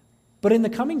 But in the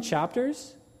coming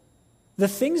chapters, the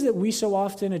things that we so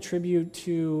often attribute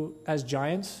to as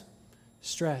giants,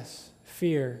 stress,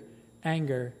 fear,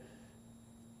 anger,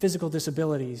 physical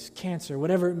disabilities, cancer,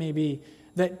 whatever it may be,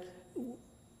 that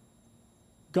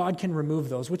God can remove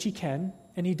those, which he can,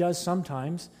 and he does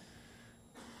sometimes.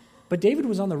 But David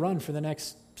was on the run for the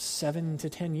next 7 to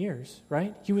 10 years,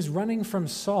 right? He was running from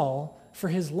Saul for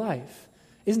his life.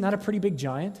 Isn't that a pretty big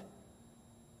giant?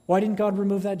 Why didn't God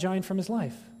remove that giant from his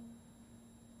life?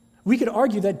 We could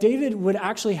argue that David would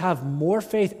actually have more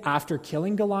faith after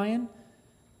killing Goliath,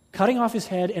 cutting off his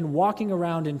head and walking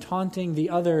around and taunting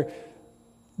the other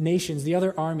nations, the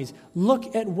other armies.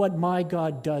 Look at what my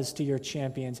God does to your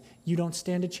champions. You don't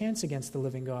stand a chance against the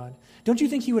living God. Don't you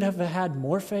think he would have had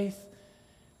more faith?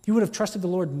 He would have trusted the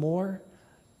Lord more?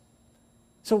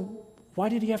 So why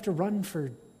did he have to run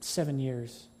for 7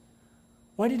 years?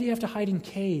 Why did he have to hide in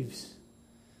caves?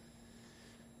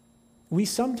 We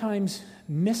sometimes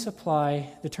misapply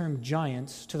the term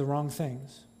giants to the wrong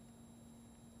things,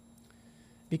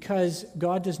 because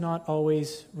God does not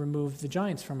always remove the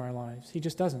giants from our lives. He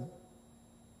just doesn't.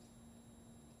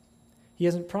 He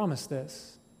hasn't promised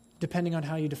this, depending on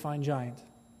how you define giant.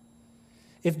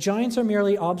 If giants are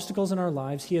merely obstacles in our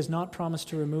lives, he has not promised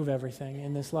to remove everything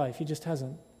in this life. He just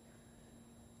hasn't.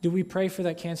 Do we pray for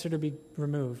that cancer to be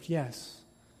removed? Yes.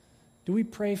 Do we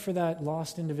pray for that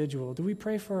lost individual? Do we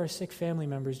pray for our sick family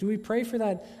members? Do we pray for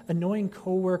that annoying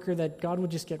coworker that God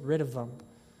would just get rid of them?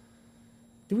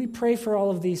 Do we pray for all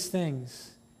of these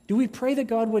things? Do we pray that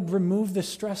God would remove the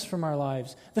stress from our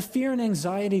lives, the fear and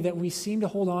anxiety that we seem to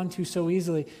hold on to so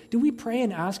easily? Do we pray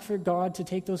and ask for God to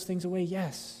take those things away?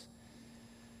 Yes.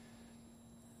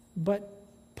 But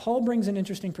Paul brings an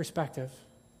interesting perspective.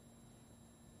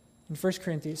 In 2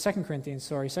 Corinthians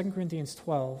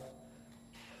 12,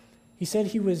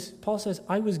 Paul says,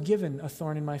 I was given a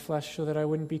thorn in my flesh so that I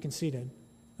wouldn't be conceited.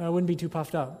 I wouldn't be too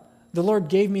puffed up. The Lord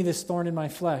gave me this thorn in my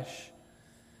flesh.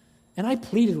 And I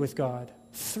pleaded with God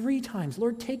 3 times,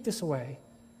 Lord, take this away.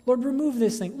 Lord, remove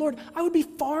this thing. Lord, I would be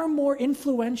far more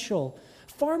influential,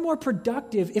 far more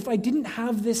productive if I didn't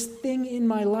have this thing in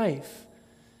my life.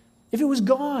 If it was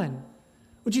gone.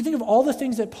 Would you think of all the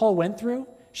things that Paul went through?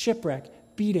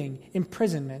 Shipwreck, beating,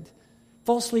 imprisonment,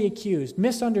 falsely accused,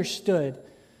 misunderstood.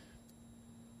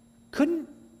 Couldn't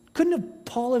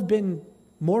Paul have been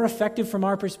more effective from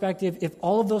our perspective if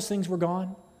all of those things were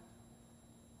gone?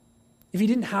 If he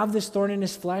didn't have this thorn in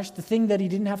his flesh, the thing that he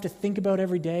didn't have to think about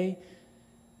every day?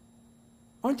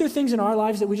 Aren't there things in our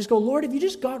lives that we just go, Lord, if you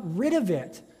just got rid of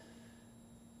it,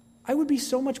 I would be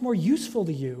so much more useful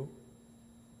to you.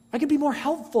 I could be more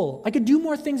helpful. I could do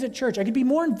more things at church. I could be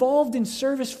more involved in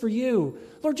service for you.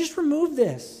 Lord, just remove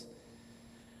this.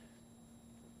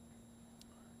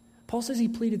 Paul says he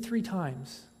pleaded 3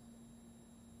 times.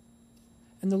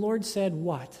 And the Lord said,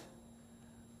 what?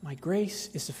 My grace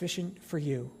is sufficient for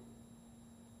you.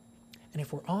 And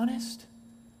if we're honest,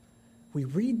 we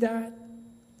read that,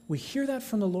 we hear that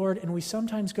from the Lord, and we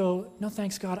sometimes go, no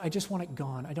thanks, God, I just want it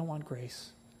gone. I don't want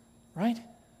grace. Right?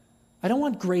 I don't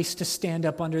want grace to stand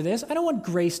up under this. I don't want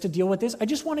grace to deal with this. I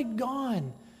just want it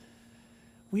gone.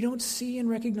 We don't see and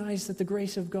recognize that the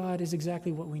grace of God is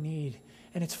exactly what we need.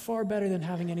 And it's far better than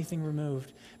having anything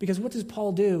removed. Because what does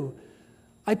Paul do?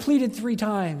 I pleaded 3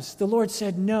 times. The Lord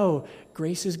said, no,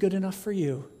 grace is good enough for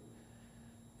you.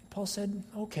 Paul said,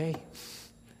 okay.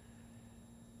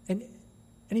 And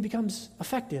he becomes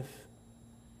effective.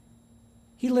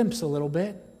 He limps a little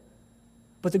bit.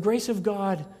 But the grace of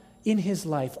God in his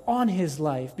life, on his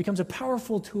life, becomes a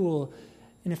powerful tool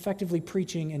in effectively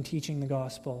preaching and teaching the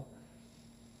gospel.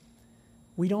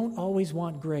 We don't always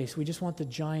want grace. We just want the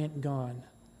giant gone.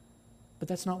 But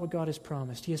that's not what God has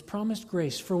promised. He has promised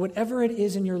grace for whatever it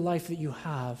is in your life that you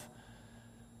have.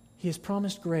 He has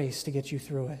promised grace to get you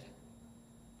through it.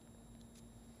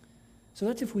 So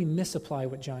that's if we misapply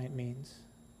what giant means.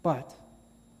 But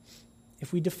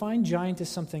if we define giant as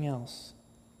something else,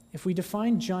 if we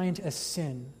define giant as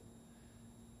sin,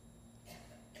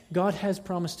 God has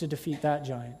promised to defeat that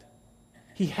giant.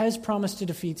 He has promised to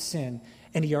defeat sin,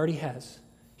 and he already has.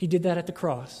 He did that at the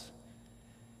cross.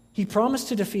 He promised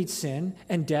to defeat sin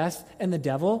and death and the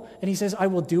devil, and he says, I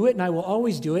will do it, and I will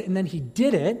always do it, and then he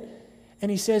did it, and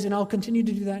he says, and I'll continue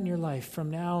to do that in your life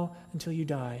from now until you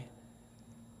die.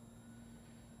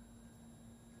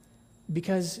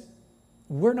 Because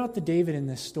we're not the David in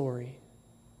this story,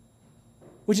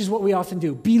 which is what we often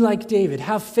do. Be like David.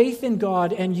 Have faith in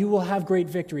God and you will have great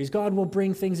victories. God will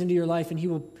bring things into your life and he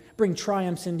will bring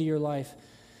triumphs into your life.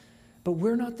 But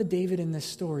we're not the David in this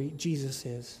story. Jesus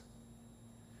is.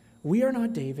 We are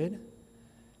not David.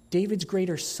 David's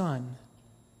greater son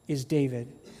is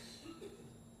David.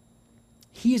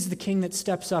 He is the king that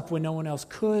steps up when no one else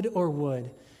could or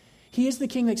would. He is the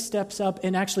king that steps up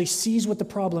and actually sees what the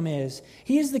problem is.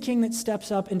 He is the king that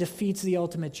steps up and defeats the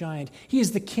ultimate giant. He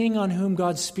is the king on whom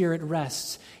God's Spirit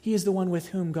rests. He is the one with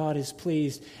whom God is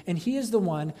pleased. And he is the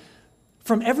one,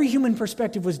 from every human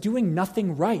perspective, was doing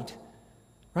nothing right.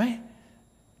 Right?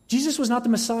 Jesus was not the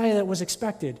Messiah that was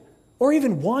expected or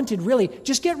even wanted, really.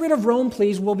 Just get rid of Rome,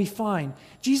 please, we'll be fine.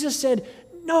 Jesus said,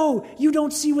 no, you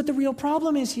don't see what the real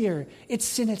problem is here. It's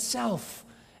sin itself,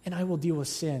 and I will deal with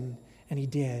sin. And he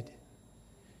did.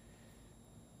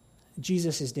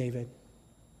 Jesus is David.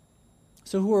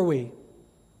 So who are we?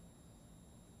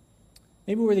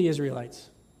 Maybe we're the Israelites.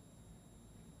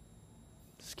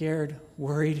 Scared,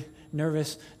 worried,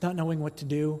 nervous, not knowing what to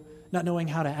do, not knowing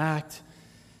how to act,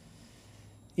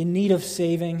 in need of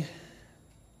saving.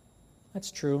 That's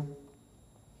true.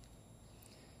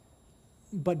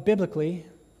 But biblically,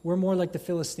 we're more like the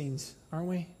Philistines, aren't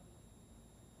we?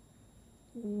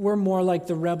 We're more like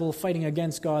the rebel fighting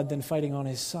against God than fighting on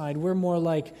his side. We're more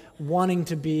like wanting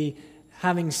to be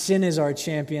having sin as our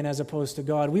champion as opposed to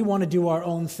God. We want to do our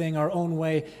own thing, our own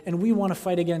way, and we want to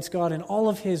fight against God in all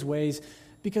of his ways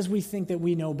because we think that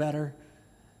we know better.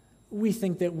 We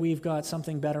think that we've got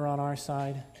something better on our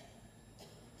side.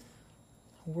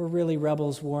 We're really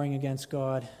rebels warring against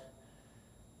God,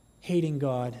 hating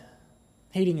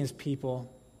his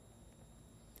people.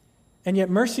 And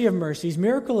yet, mercy of mercies,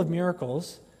 miracle of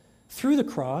miracles, through the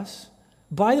cross,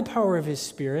 by the power of his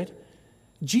Spirit,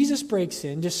 Jesus breaks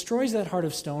in, destroys that heart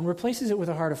of stone, replaces it with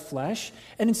a heart of flesh,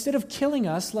 and instead of killing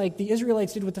us like the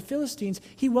Israelites did with the Philistines,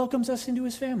 he welcomes us into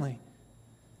his family.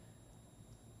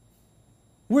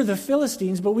 We're the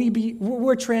Philistines, but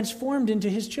we're transformed into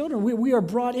his children. We are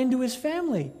brought into his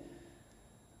family.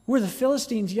 We're the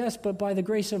Philistines, yes, but by the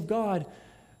grace of God,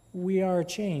 we are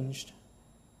changed.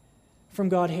 From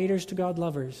God haters to God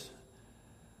lovers.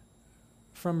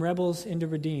 From rebels into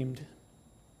redeemed.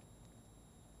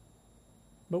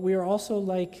 But we are also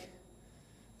like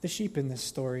the sheep in this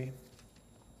story.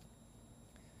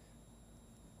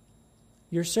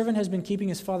 Your servant has been keeping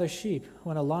his father's sheep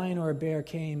when a lion or a bear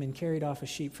came and carried off a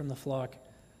sheep from the flock.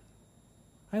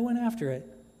 I went after it,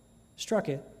 struck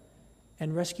it,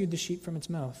 and rescued the sheep from its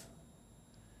mouth.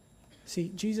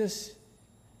 See, Jesus,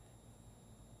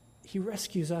 he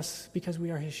rescues us because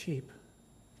we are his sheep.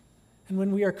 And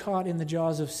when we are caught in the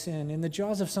jaws of sin, in the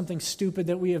jaws of something stupid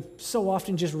that we have so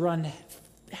often just run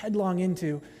headlong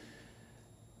into,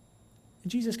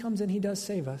 Jesus comes and he does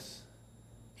save us.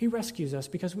 He rescues us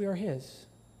because we are his.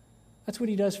 That's what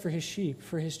he does for his sheep,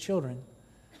 for his children.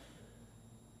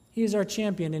 He is our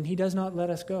champion, and he does not let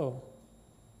us go.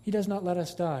 He does not let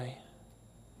us die.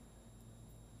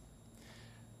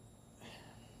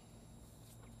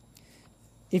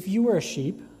 If you were a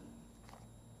sheep,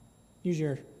 use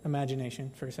your imagination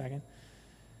for a second.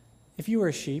 If you were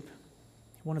a sheep,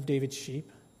 one of David's sheep,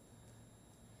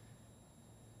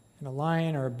 and a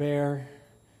lion or a bear,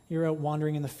 you're out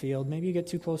wandering in the field. Maybe you get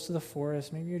too close to the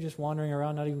forest. Maybe you're just wandering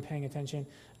around, not even paying attention. And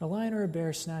a lion or a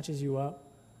bear snatches you up.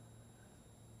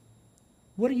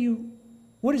 What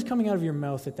is coming out of your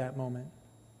mouth at that moment?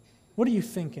 What are you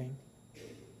thinking?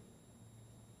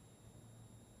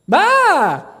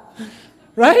 Bah!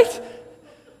 Right?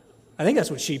 I think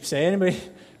that's what sheep say. Anybody?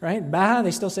 Right? Bah!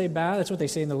 They still say bah. That's what they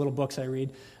say in the little books I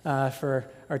read for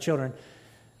our children.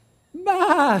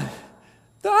 Bah!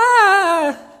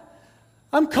 Ah!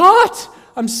 I'm caught.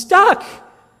 I'm stuck.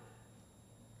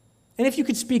 And if you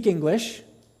could speak English,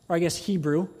 or I guess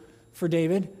Hebrew for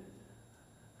David,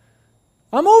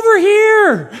 I'm over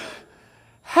here.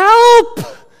 Help!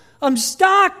 I'm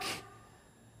stuck.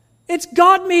 It's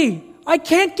got me. I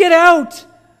can't get out.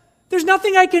 There's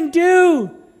nothing I can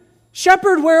do.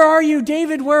 Shepherd, where are you?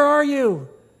 David, where are you?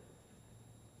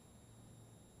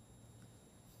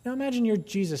 Now imagine you're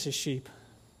Jesus' sheep.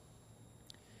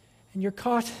 And you're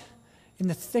caught in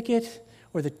the thicket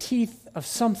or the teeth of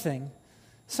something,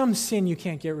 some sin you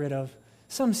can't get rid of,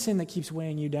 some sin that keeps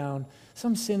weighing you down,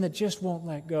 some sin that just won't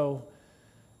let go.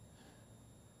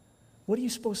 What are you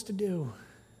supposed to do?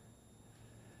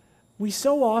 We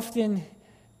so often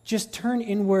just turn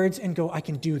inwards and go, I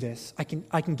can do this. I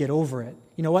can get over it.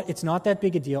 You know what? It's not that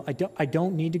big a deal. I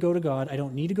don't need to go to God. I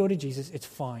don't need to go to Jesus. It's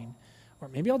fine. Or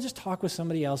maybe I'll just talk with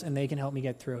somebody else and they can help me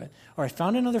get through it. Or I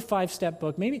found another 5-step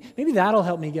book. Maybe that'll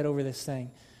help me get over this thing.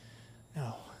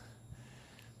 No.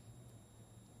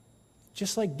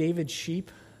 Just like David's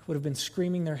sheep would have been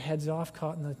screaming their heads off,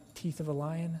 caught in the teeth of a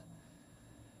lion,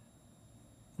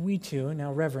 we too,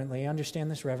 now reverently, understand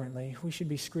this reverently, we should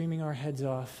be screaming our heads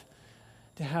off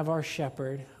to have our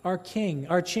shepherd, our king,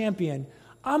 our champion,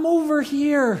 I'm over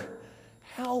here.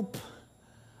 Help.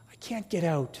 I can't get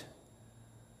out.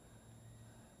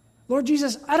 Lord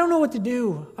Jesus, I don't know what to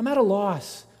do. I'm at a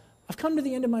loss. I've come to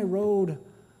the end of my road.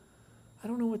 I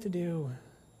don't know what to do.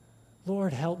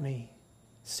 Lord, help me.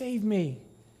 Save me.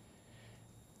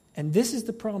 And this is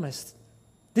the promise.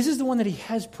 This is the one that he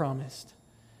has promised.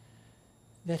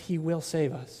 That he will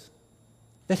save us.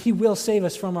 That he will save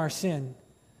us from our sin.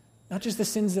 Not just the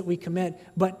sins that we commit,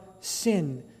 but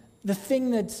sin. The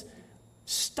thing that's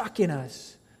stuck in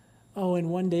us. Oh, and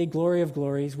one day, glory of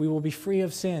glories, we will be free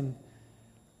of sin.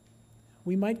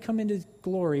 We might come into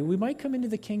glory. We might come into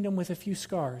the kingdom with a few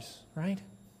scars, right?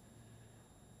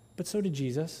 But so did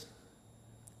Jesus.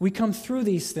 We come through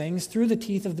these things, through the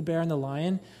teeth of the bear and the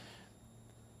lion,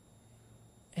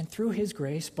 and through his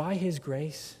grace, by his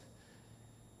grace,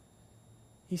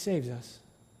 he saves us.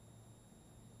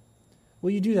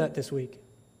 Will you do that this week?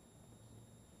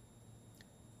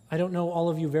 I don't know all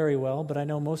of you very well, but I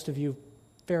know most of you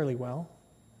fairly well.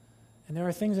 And there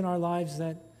are things in our lives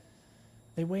that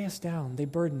they weigh us down. They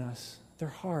burden us. They're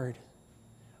hard.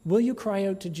 Will you cry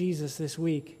out to Jesus this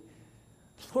week?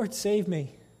 Lord, save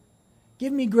me.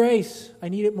 Give me grace. I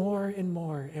need it more and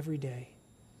more every day.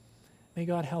 May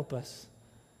God help us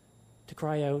to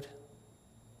cry out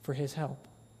for his help.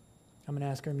 I'm going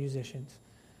to ask our musicians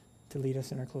to lead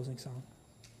us in our closing song.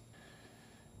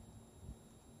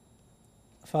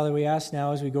 Father, we ask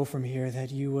now as we go from here that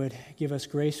you would give us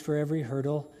grace for every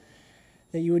hurdle,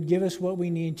 that you would give us what we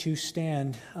need to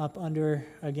stand up under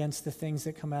against the things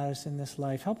that come at us in this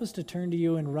life. Help us to turn to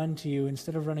you and run to you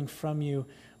instead of running from you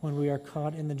when we are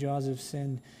caught in the jaws of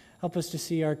sin. Help us to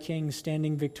see our King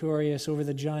standing victorious over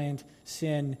the giant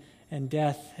sin and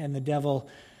death and the devil,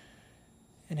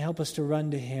 and help us to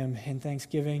run to him in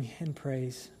thanksgiving and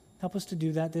praise. Help us to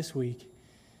do that this week.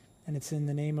 And it's in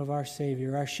the name of our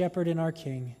Savior, our shepherd and our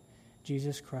King,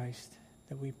 Jesus Christ,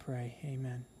 that we pray.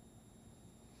 Amen.